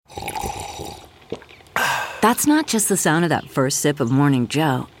That's not just the sound of that first sip of Morning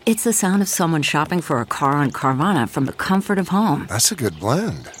Joe. It's the sound of someone shopping for a car on Carvana from the comfort of home. That's a good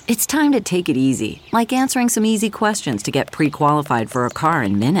blend. It's time to take it easy, like answering some easy questions to get pre-qualified for a car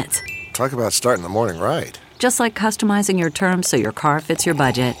in minutes. Talk about starting the morning right. Just like customizing your terms so your car fits your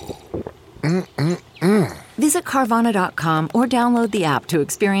budget. Visit Carvana.com or download the app to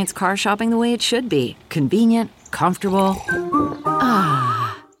experience car shopping the way it should be. Convenient, comfortable.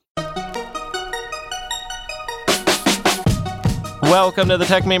 Welcome to the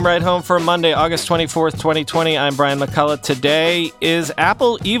Tech Meme Ride Home for Monday, August 24th, 2020. I'm Brian McCullough. Today, is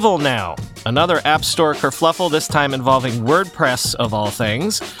Apple evil now? Another App Store kerfluffle, this time involving WordPress of all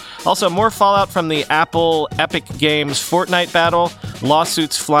things. Also, more fallout from the Apple Epic Games Fortnite battle,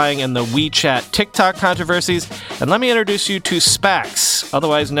 lawsuits flying in the WeChat TikTok controversies, and let me introduce you to SPACs,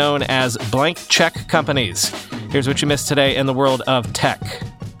 otherwise known as blank check companies. Here's what you missed today in the world of tech.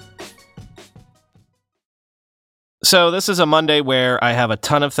 So this is a Monday where I have a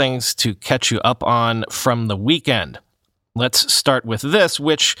ton of things to catch you up on from the weekend. Let's start with this,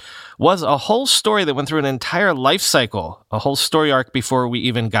 which was a whole story that went through an entire life cycle, a whole story arc before we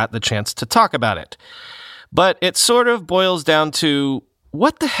even got the chance to talk about it. But it sort of boils down to,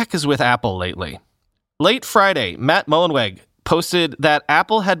 what the heck is with Apple lately? Late Friday, Matt Mullenweg posted that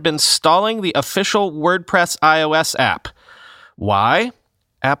Apple had been stalling the official WordPress iOS app. Why?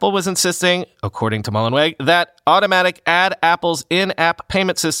 Apple was insisting, according to Mullenweg, that Automattic add Apple's in-app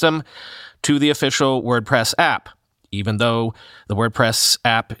payment system to the official WordPress app. Even though the WordPress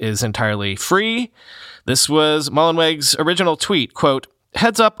app is entirely free, this was Mullenweg's original tweet, quote,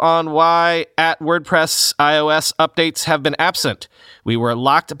 "Heads up on why at WordPress iOS updates have been absent. We were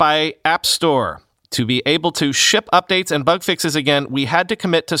locked by App Store. To be able to ship updates and bug fixes again, we had to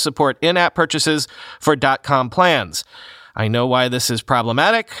commit to support in-app purchases for .com plans. I know why this is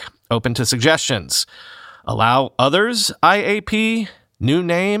problematic. Open to suggestions. Allow others IAP, new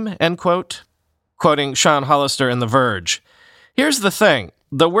name," end quote. Quoting Sean Hollister in The Verge. Here's the thing.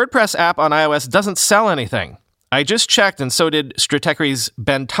 The WordPress app on iOS doesn't sell anything. I just checked, and so did Stratechery's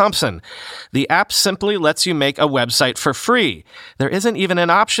Ben Thompson. The app simply lets you make a website for free. There isn't even an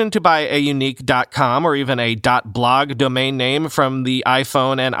option to buy a unique .com or even a .blog domain name from the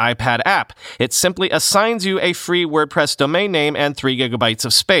iPhone and iPad app. It simply assigns you a free WordPress domain name and 3 gigabytes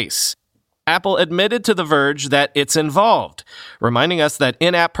of space. Apple admitted to The Verge that it's involved, reminding us that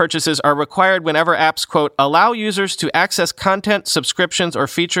in-app purchases are required whenever apps, quote, "allow users to access content, subscriptions, or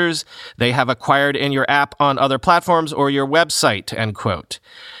features they have acquired in your app on other platforms or your website," end quote.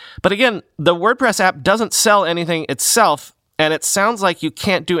 But again, the WordPress app doesn't sell anything itself, and it sounds like you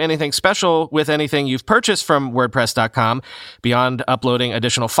can't do anything special with anything you've purchased from WordPress.com beyond uploading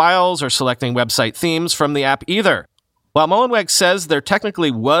additional files or selecting website themes from the app either. While Mullenweg says there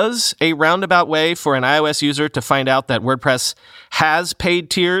technically was a roundabout way for an iOS user to find out that WordPress has paid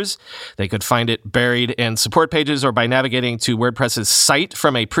tiers, they could find it buried in support pages or by navigating to WordPress's site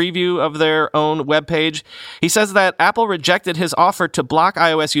from a preview of their own webpage. He says that Apple rejected his offer to block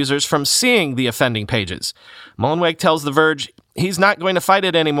iOS users from seeing the offending pages. Mullenweg tells The Verge he's not going to fight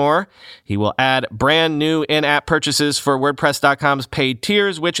it anymore. He will add brand new in-app purchases for WordPress.com's paid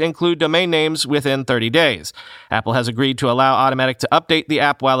tiers, which include domain names within 30 days. Apple has agreed to allow Automattic to update the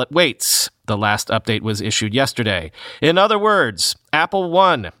app while it waits. The last update was issued yesterday. In other words, Apple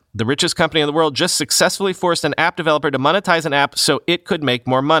won. The richest company in the world just successfully forced an app developer to monetize an app so it could make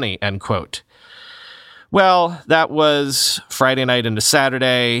more money, end quote. Well, that was Friday night into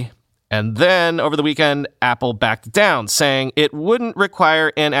Saturday. And then, over the weekend, Apple backed down, saying it wouldn't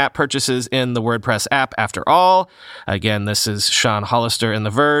require in-app purchases in the WordPress app after all. Again, this is Sean Hollister in The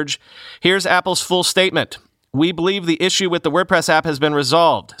Verge. Here's Apple's full statement. "We believe the issue with the WordPress app has been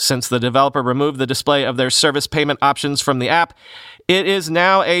resolved. Since the developer removed the display of their service payment options from the app, it is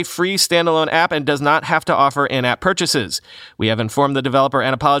now a free standalone app and does not have to offer in-app purchases. We have informed the developer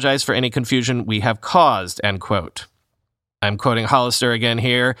and apologize for any confusion we have caused," end quote. I'm quoting Hollister again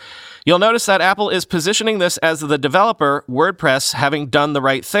here. "You'll notice that Apple is positioning this as the developer, WordPress, having done the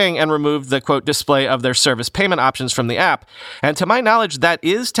right thing and removed the, quote, display of their service payment options from the app. And to my knowledge, that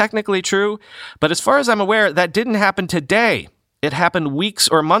is technically true. But as far as I'm aware, that didn't happen today. It happened weeks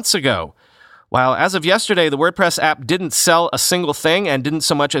or months ago. While as of yesterday, the WordPress app didn't sell a single thing and didn't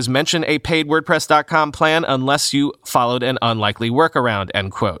so much as mention a paid WordPress.com plan unless you followed an unlikely workaround,"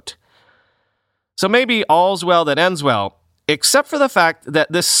 end quote. So maybe all's well that ends well, except for the fact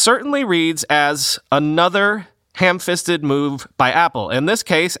that this certainly reads as another ham-fisted move by Apple. In this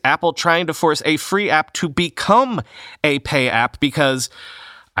case, Apple trying to force a free app to become a pay app because,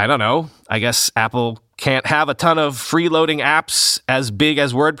 I don't know, I guess Apple can't have a ton of freeloading apps as big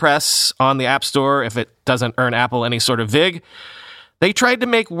as WordPress on the App Store if it doesn't earn Apple any sort of vig. They tried to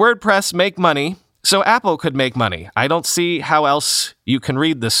make WordPress make money so Apple could make money. I don't see how else you can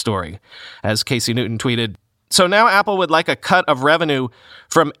read this story. As Casey Newton tweeted, so now Apple would like a cut of revenue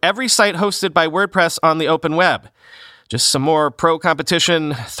from every site hosted by WordPress on the open web. Just some more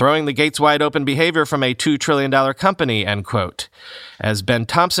pro-competition, throwing the gates wide open behavior from a $2 trillion company, end quote. As Ben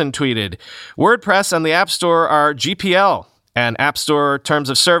Thompson tweeted, WordPress and the App Store are GPL, and App Store terms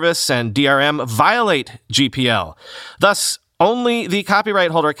of service and DRM violate GPL. Thus, only the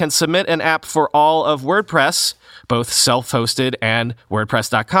copyright holder can submit an app for all of WordPress, both self-hosted and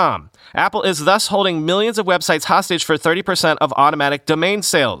WordPress.com. Apple is thus holding millions of websites hostage for 30% of automatic domain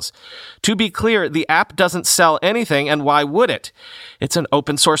sales. To be clear, the app doesn't sell anything, and why would it? It's an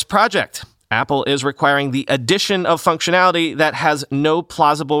open source project. Apple is requiring the addition of functionality that has no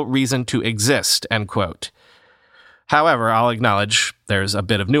plausible reason to exist, end quote. However, I'll acknowledge there's a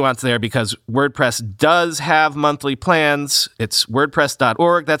bit of nuance there because WordPress does have monthly plans. It's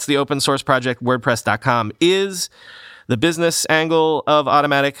WordPress.org. That's the open source project. WordPress.com is the business angle of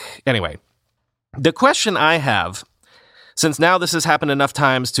Automatic. Anyway, the question I have, since now this has happened enough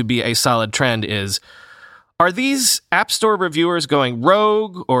times to be a solid trend, is, are these App Store reviewers going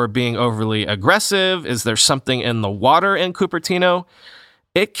rogue or being overly aggressive? Is there something in the water in Cupertino?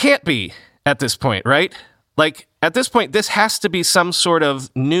 It can't be at this point, right? Like, at this point, this has to be some sort of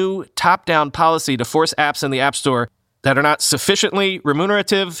new top-down policy to force apps in the App Store that are not sufficiently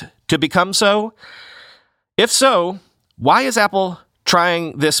remunerative to become so. If so, why is Apple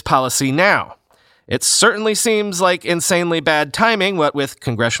trying this policy now? It certainly seems like insanely bad timing, what with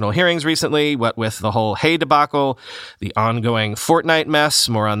congressional hearings recently, what with the whole Hey debacle, the ongoing Fortnite mess,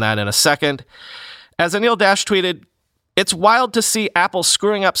 more on that in a second. As Anil Dash tweeted, it's wild to see Apple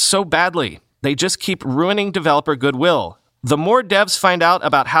screwing up so badly. They just keep ruining developer goodwill. The more devs find out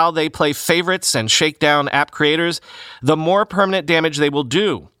about how they play favorites and shake down app creators, the more permanent damage they will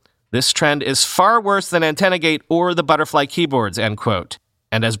do. This trend is far worse than AntennaGate or the butterfly keyboards, end quote.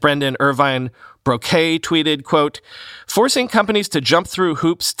 And as Brendan Irvine Broquet tweeted, quote, forcing companies to jump through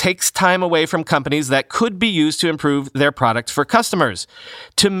hoops takes time away from companies that could be used to improve their product for customers.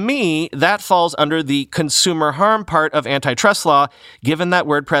 To me, that falls under the consumer harm part of antitrust law, given that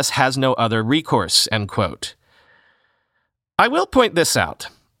WordPress has no other recourse, end quote. I will point this out.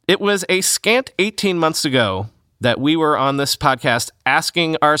 It was a scant 18 months ago that we were on this podcast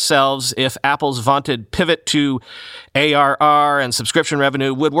asking ourselves if Apple's vaunted pivot to ARR and subscription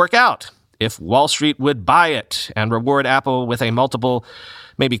revenue would work out, if Wall Street would buy it and reward Apple with a multiple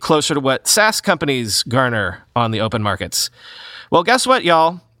maybe closer to what SaaS companies garner on the open markets. Well, guess what,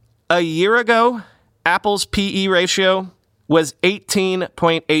 y'all? A year ago, Apple's PE ratio was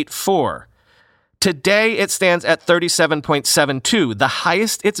 18.84. Today, it stands at 37.72, the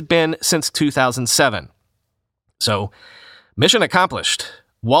highest it's been since 2007. So, mission accomplished.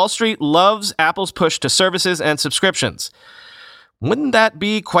 Wall Street loves Apple's push to services and subscriptions. Wouldn't that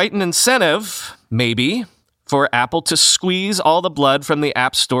be quite an incentive, maybe, for Apple to squeeze all the blood from the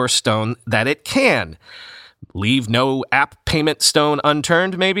App Store stone that it can? Leave no app payment stone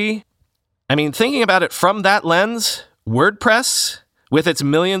unturned, maybe? I mean, thinking about it from that lens, WordPress, with its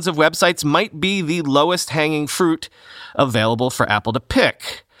millions of websites, might be the lowest hanging fruit available for Apple to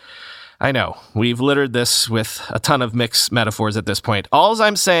pick. I know, we've littered this with a ton of mixed metaphors at this point. All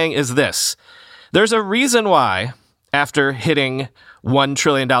I'm saying is this. There's a reason why, after hitting $1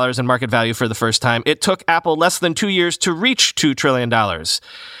 trillion in market value for the first time, it took Apple less than 2 years to reach $2 trillion.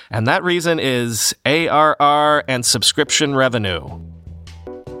 And that reason is ARR and subscription revenue.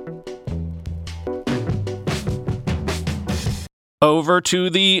 Over to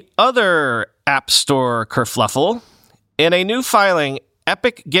the other App Store kerfluffle. In a new filing,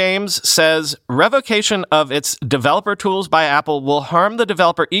 Epic Games says revocation of its developer tools by Apple will harm the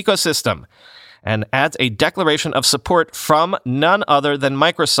developer ecosystem and adds a declaration of support from none other than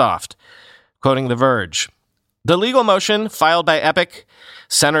Microsoft. Quoting The Verge, the legal motion filed by Epic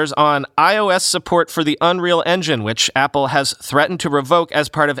centers on iOS support for the Unreal Engine, which Apple has threatened to revoke as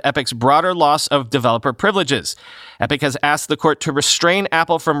part of Epic's broader loss of developer privileges. Epic has asked the court to restrain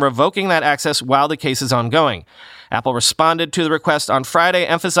Apple from revoking that access while the case is ongoing. Apple responded to the request on Friday,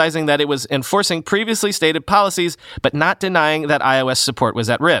 emphasizing that it was enforcing previously stated policies, but not denying that iOS support was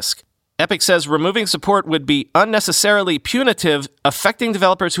at risk. Epic says removing support would be unnecessarily punitive, affecting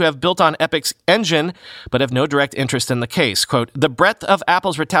developers who have built on Epic's engine but have no direct interest in the case. Quote, the breadth of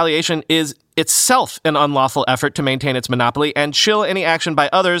Apple's retaliation is itself an unlawful effort to maintain its monopoly and chill any action by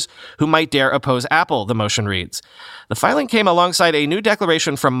others who might dare oppose Apple, the motion reads. The filing came alongside a new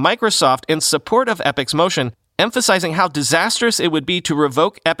declaration from Microsoft in support of Epic's motion, emphasizing how disastrous it would be to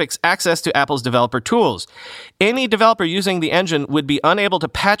revoke Epic's access to Apple's developer tools. Any developer using the engine would be unable to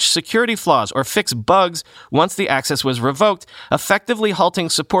patch security flaws or fix bugs once the access was revoked, effectively halting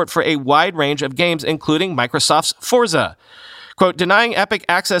support for a wide range of games, including Microsoft's Forza. Quote, denying Epic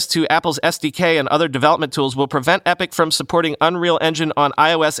access to Apple's SDK and other development tools will prevent Epic from supporting Unreal Engine on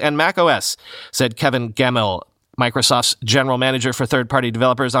iOS and macOS, said Kevin Gamel, Microsoft's general manager for third-party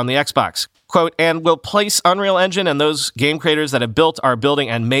developers on the Xbox. Quote, and will place Unreal Engine and those game creators that have built, are building,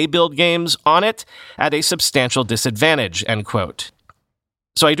 and may build games on it at a substantial disadvantage, end quote.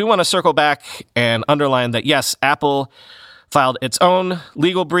 So I do want to circle back and underline that, yes, Apple filed its own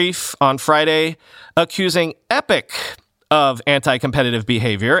legal brief on Friday accusing Epic of anti-competitive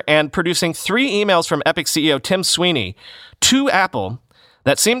behavior and producing 3 emails from Epic CEO Tim Sweeney to Apple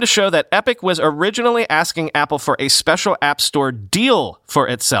that seemed to show that Epic was originally asking Apple for a special App Store deal for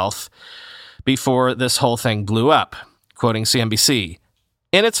itself before this whole thing blew up, quoting CNBC.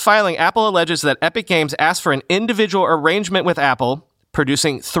 In its filing, Apple alleges that Epic Games asked for an individual arrangement with Apple,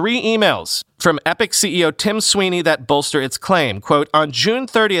 producing 3 emails from Epic CEO Tim Sweeney that bolster its claim. Quote, on June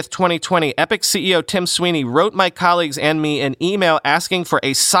 30th, 2020, Epic CEO Tim Sweeney wrote my colleagues and me an email asking for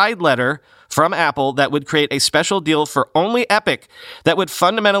a side letter from Apple that would create a special deal for only Epic that would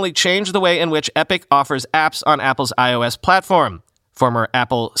fundamentally change the way in which Epic offers apps on Apple's iOS platform. Former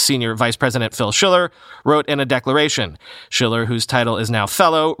Apple Senior Vice President Phil Schiller wrote in a declaration. Schiller, whose title is now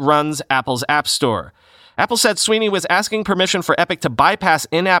Fellow, runs Apple's App Store. Apple said Sweeney was asking permission for Epic to bypass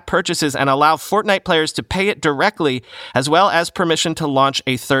in-app purchases and allow Fortnite players to pay it directly, as well as permission to launch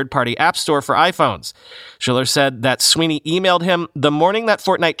a third-party app store for iPhones. Schiller said that Sweeney emailed him the morning that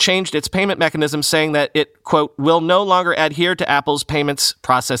Fortnite changed its payment mechanism, saying that it, quote, will no longer adhere to Apple's payments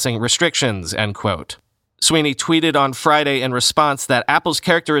processing restrictions, end quote. Sweeney tweeted on Friday in response that Apple's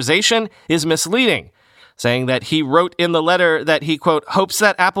characterization is misleading, saying that he wrote in the letter that he, quote, hopes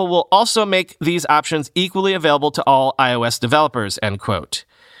that Apple will also make these options equally available to all iOS developers, end quote.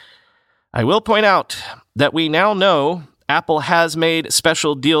 I will point out that we now know Apple has made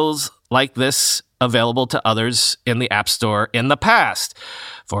special deals like this available to others in the App Store in the past.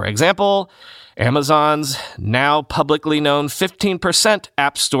 For example, Amazon's now publicly known 15%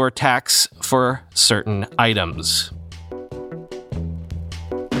 App Store tax for certain items.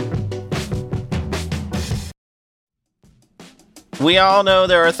 We all know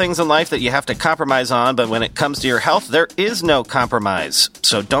there are things in life that you have to compromise on, but when it comes to your health, there is no compromise.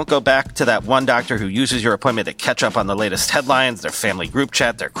 So don't go back to that one doctor who uses your appointment to catch up on the latest headlines, their family group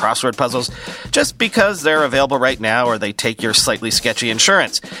chat, their crossword puzzles, just because they're available right now or they take your slightly sketchy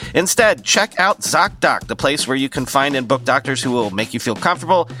insurance. Instead, check out ZocDoc, the place where you can find and book doctors who will make you feel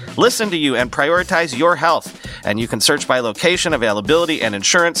comfortable, listen to you, and prioritize your health. And you can search by location, availability, and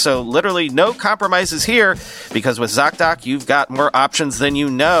insurance, so literally no compromises here, because with ZocDoc, you've got more options than you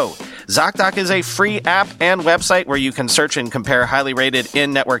know. ZocDoc is a free app and website where you can search and compare highly rated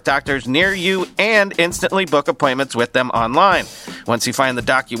in-network doctors near you and instantly book appointments with them online. Once you find the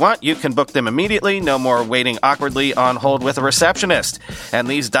doc you want, you can book them immediately, no more waiting awkwardly on hold with a receptionist. And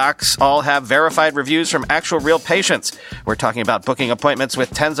these docs all have verified reviews from actual real patients. We're talking about booking appointments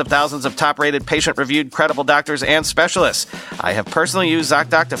with tens of thousands of top-rated, patient-reviewed, credible doctors and specialists. I have personally used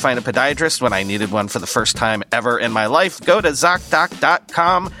ZocDoc to find a podiatrist when I needed one for the first time ever in my life. Go to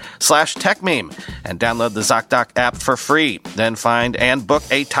ZocDoc.com/TechMeme and download the ZocDoc app for free. Then find and book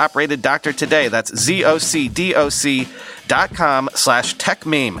a top-rated doctor today. That's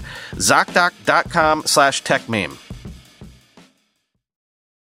ZocDoc.com/TechMeme. ZocDoc.com/TechMeme.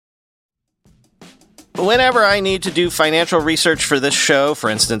 Whenever I need to do financial research for this show, for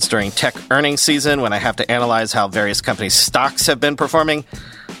instance during tech earnings season when I have to analyze how various companies' stocks have been performing,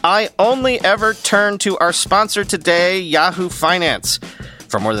 I only ever turn to our sponsor today, Yahoo Finance.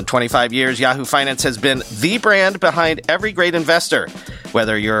 For more than 25 years, Yahoo Finance has been the brand behind every great investor.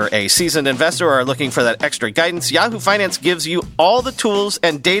 Whether you're a seasoned investor or are looking for that extra guidance, Yahoo Finance gives you all the tools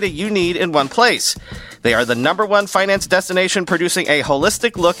and data you need in one place. They are the #1 finance destination, producing a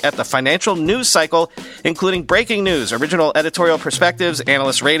holistic look at the financial news cycle, including breaking news, original editorial perspectives,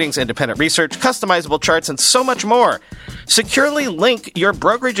 analyst ratings, independent research, customizable charts, and so much more. Securely link your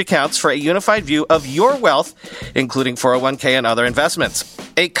brokerage accounts for a unified view of your wealth, including 401k and other investments.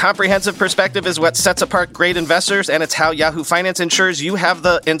 A comprehensive perspective is what sets apart great investors, and it's how Yahoo Finance ensures you have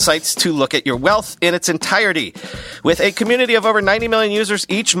the insights to look at your wealth in its entirety. With a community of over 90 million users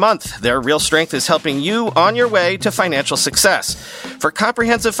each month, their real strength is helping you on your way to financial success. For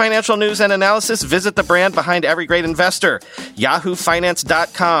comprehensive financial news and analysis, visit the brand behind every great investor,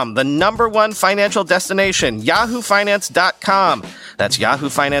 yahoofinance.com, the #1 financial destination, yahoofinance.com. That's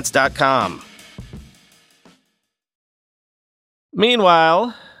yahoofinance.com.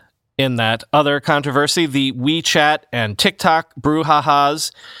 Meanwhile, in that other controversy, the WeChat and TikTok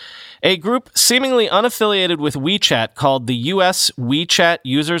brouhahas, a group seemingly unaffiliated with WeChat called the U.S. WeChat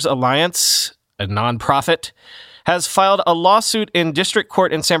Users Alliance, a nonprofit, has filed a lawsuit in district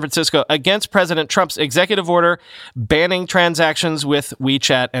court in San Francisco against President Trump's executive order banning transactions with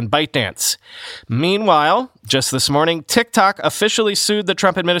WeChat and ByteDance. Meanwhile, just this morning, TikTok officially sued the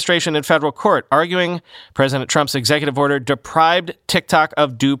Trump administration in federal court, arguing President Trump's executive order deprived TikTok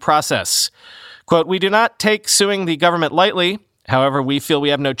of due process. Quote, "We do not take suing the government lightly. However, we feel we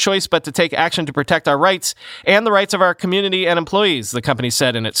have no choice but to take action to protect our rights and the rights of our community and employees," the company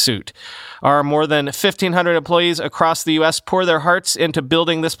said in its suit. "Our more than 1,500 employees across the U.S. pour their hearts into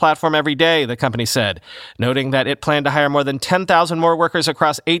building this platform every day," the company said, noting that it planned to hire more than 10,000 more workers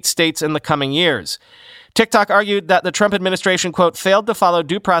across 8 states in the coming years. TikTok argued that the Trump administration, quote, "failed to follow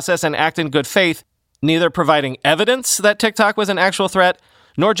due process and act in good faith, neither providing evidence that TikTok was an actual threat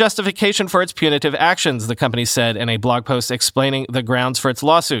nor justification for its punitive actions," the company said in a blog post explaining the grounds for its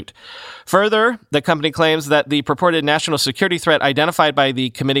lawsuit. Further, the company claims that the purported national security threat identified by the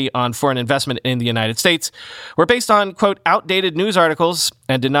Committee on Foreign Investment in the United States were based on, quote, "outdated news articles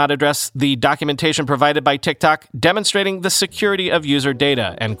and did not address the documentation provided by TikTok demonstrating the security of user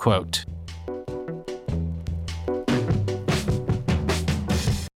data," end quote.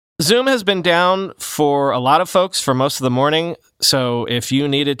 Zoom has been down for a lot of folks for most of the morning, so if you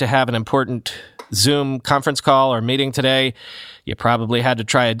needed to have an important Zoom conference call or meeting today, you probably had to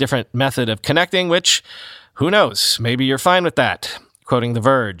try a different method of connecting, which, who knows, maybe you're fine with that. Quoting The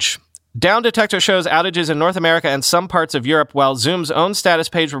Verge. Down Detector shows outages in North America and some parts of Europe, while Zoom's own status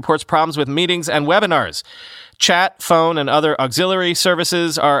page reports problems with meetings and webinars. Chat, phone, and other auxiliary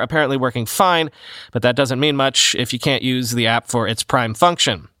services are apparently working fine, but that doesn't mean much if you can't use the app for its prime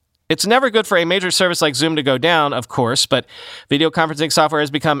function. It's never good for a major service like Zoom to go down, of course, but video conferencing software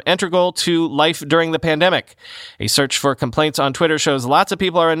has become integral to life during the pandemic. A search for complaints on Twitter shows lots of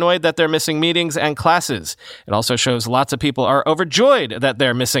people are annoyed that they're missing meetings and classes. It also shows lots of people are overjoyed that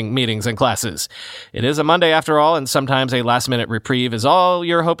they're missing meetings and classes. It is a Monday after all, and sometimes a last-minute reprieve is all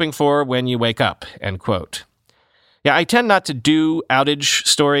you're hoping for when you wake up, end quote. Yeah, I tend not to do outage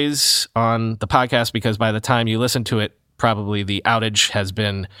stories on the podcast because by the time you listen to it, probably the outage has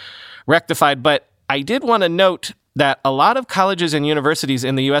been rectified, but I did want to note that a lot of colleges and universities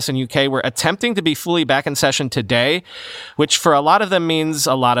in the US and UK were attempting to be fully back in session today, which for a lot of them means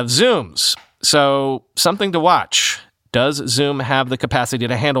a lot of Zooms. So something to watch. Does Zoom have the capacity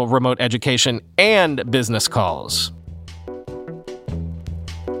to handle remote education and business calls?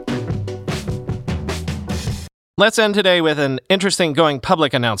 Let's end today with an interesting going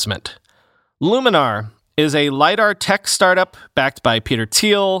public announcement. Luminar is a LiDAR tech startup backed by Peter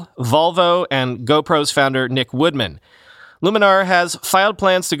Thiel, Volvo, and GoPro's founder Nick Woodman. Luminar has filed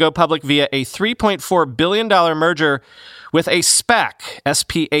plans to go public via a $3.4 billion merger with a SPAC,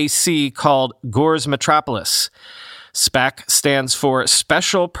 S-P-A-C, called Gores Metropolis. SPAC stands for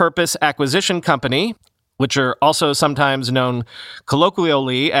Special Purpose Acquisition Company, which are also sometimes known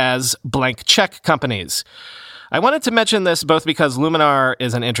colloquially as blank check companies. I wanted to mention this both because Luminar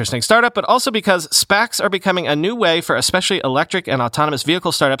is an interesting startup, but also because SPACs are becoming a new way for especially electric and autonomous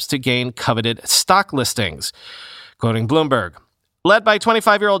vehicle startups to gain coveted stock listings. Quoting Bloomberg, led by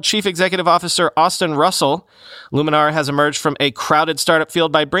 25-year-old Chief Executive Officer Austin Russell, Luminar has emerged from a crowded startup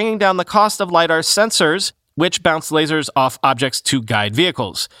field by bringing down the cost of LiDAR sensors, which bounce lasers off objects to guide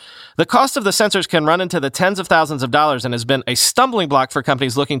vehicles. The cost of the sensors can run into the tens of thousands of dollars and has been a stumbling block for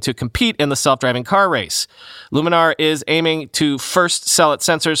companies looking to compete in the self-driving car race. Luminar is aiming to first sell its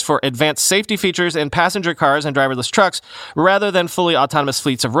sensors for advanced safety features in passenger cars and driverless trucks rather than fully autonomous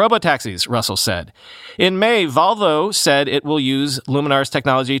fleets of robotaxis, Russell said. In May, Volvo said it will use Luminar's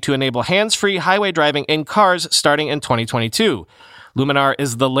technology to enable hands-free highway driving in cars starting in 2022. Luminar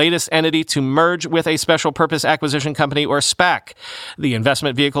is the latest entity to merge with a special purpose acquisition company, or SPAC. The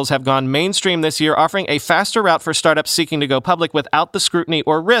investment vehicles have gone mainstream this year, offering a faster route for startups seeking to go public without the scrutiny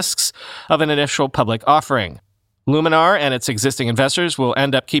or risks of an initial public offering. Luminar and its existing investors will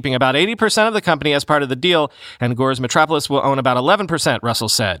end up keeping about 80% of the company as part of the deal, and Gores Metropolis will own about 11%, Russell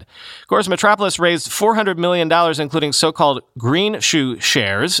said. Gores Metropolis raised $400 million, including so-called green shoe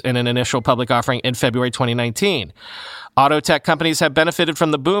shares, in an initial public offering in February 2019. Auto tech companies have benefited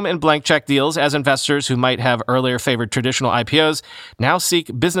from the boom in blank check deals as investors who might have earlier favored traditional IPOs now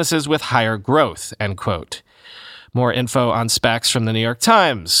seek businesses with higher growth, end quote. More info on SPACs from the New York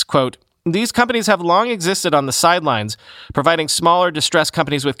Times. Quote, these companies have long existed on the sidelines, providing smaller distressed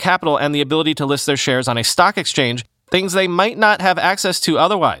companies with capital and the ability to list their shares on a stock exchange, things they might not have access to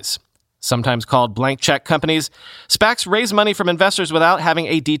otherwise. Sometimes called blank check companies, SPACs raise money from investors without having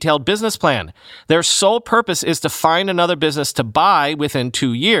a detailed business plan. Their sole purpose is to find another business to buy within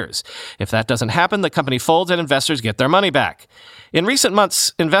 2 years. If that doesn't happen, the company folds and investors get their money back. In recent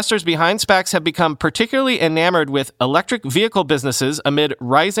months, investors behind SPACs have become particularly enamored with electric vehicle businesses amid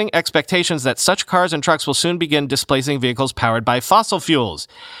rising expectations that such cars and trucks will soon begin displacing vehicles powered by fossil fuels.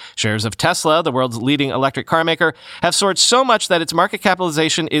 Shares of Tesla, the world's leading electric car maker, have soared so much that its market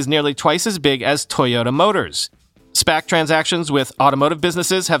capitalization is nearly twice as big as Toyota Motors. SPAC transactions with automotive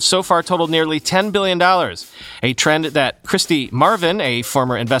businesses have so far totaled nearly $10 billion, a trend that Christy Marvin, a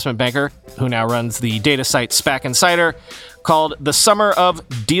former investment banker who now runs the data site SPAC Insider, called the summer of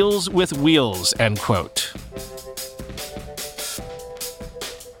deals with wheels, end quote.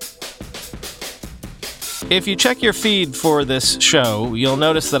 If you check your feed for this show, you'll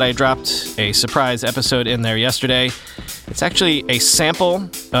notice that I dropped a surprise episode in there yesterday. It's actually a sample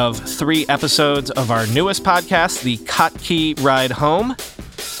of 3 episodes of our newest podcast, the Kottke Ride Home.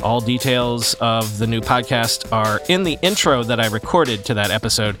 All details of the new podcast are in the intro that I recorded to that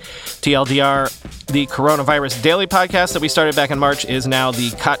episode. TLDR, the Coronavirus Daily podcast that we started back in March is now the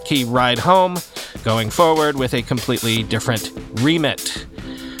Kottke Ride Home, going forward with a completely different remit.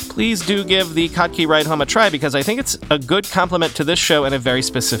 Please do give the Kottke Ride Home a try because I think it's a good complement to this show in a very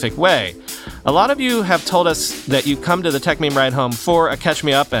specific way. A lot of you have told us that you come to the Tech Meme Ride Home for a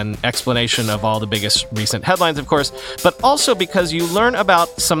catch-me-up and explanation of all the biggest recent headlines, of course, but also because you learn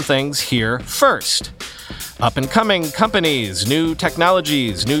about some things here first. Up-and-coming companies, new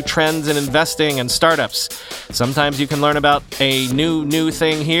technologies, new trends in investing and startups. Sometimes you can learn about a new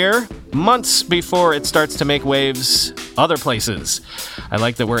thing here months before it starts to make waves other places. I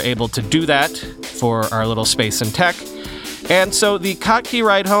like that we're able to do that for our little space in tech. And so the Kottke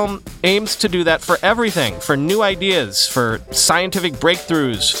Ride Home aims to do that for everything, for new ideas, for scientific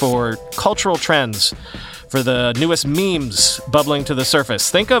breakthroughs, for cultural trends, for the newest memes bubbling to the surface.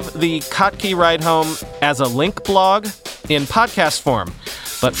 Think of the Kottke Ride Home as a link blog in podcast form,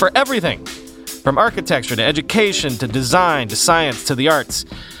 but for everything, from architecture to education to design to science to the arts.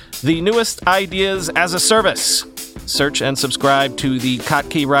 The newest ideas as a service. Search and subscribe to the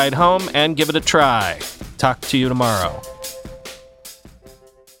Kottke Ride Home and give it a try. Talk to you tomorrow.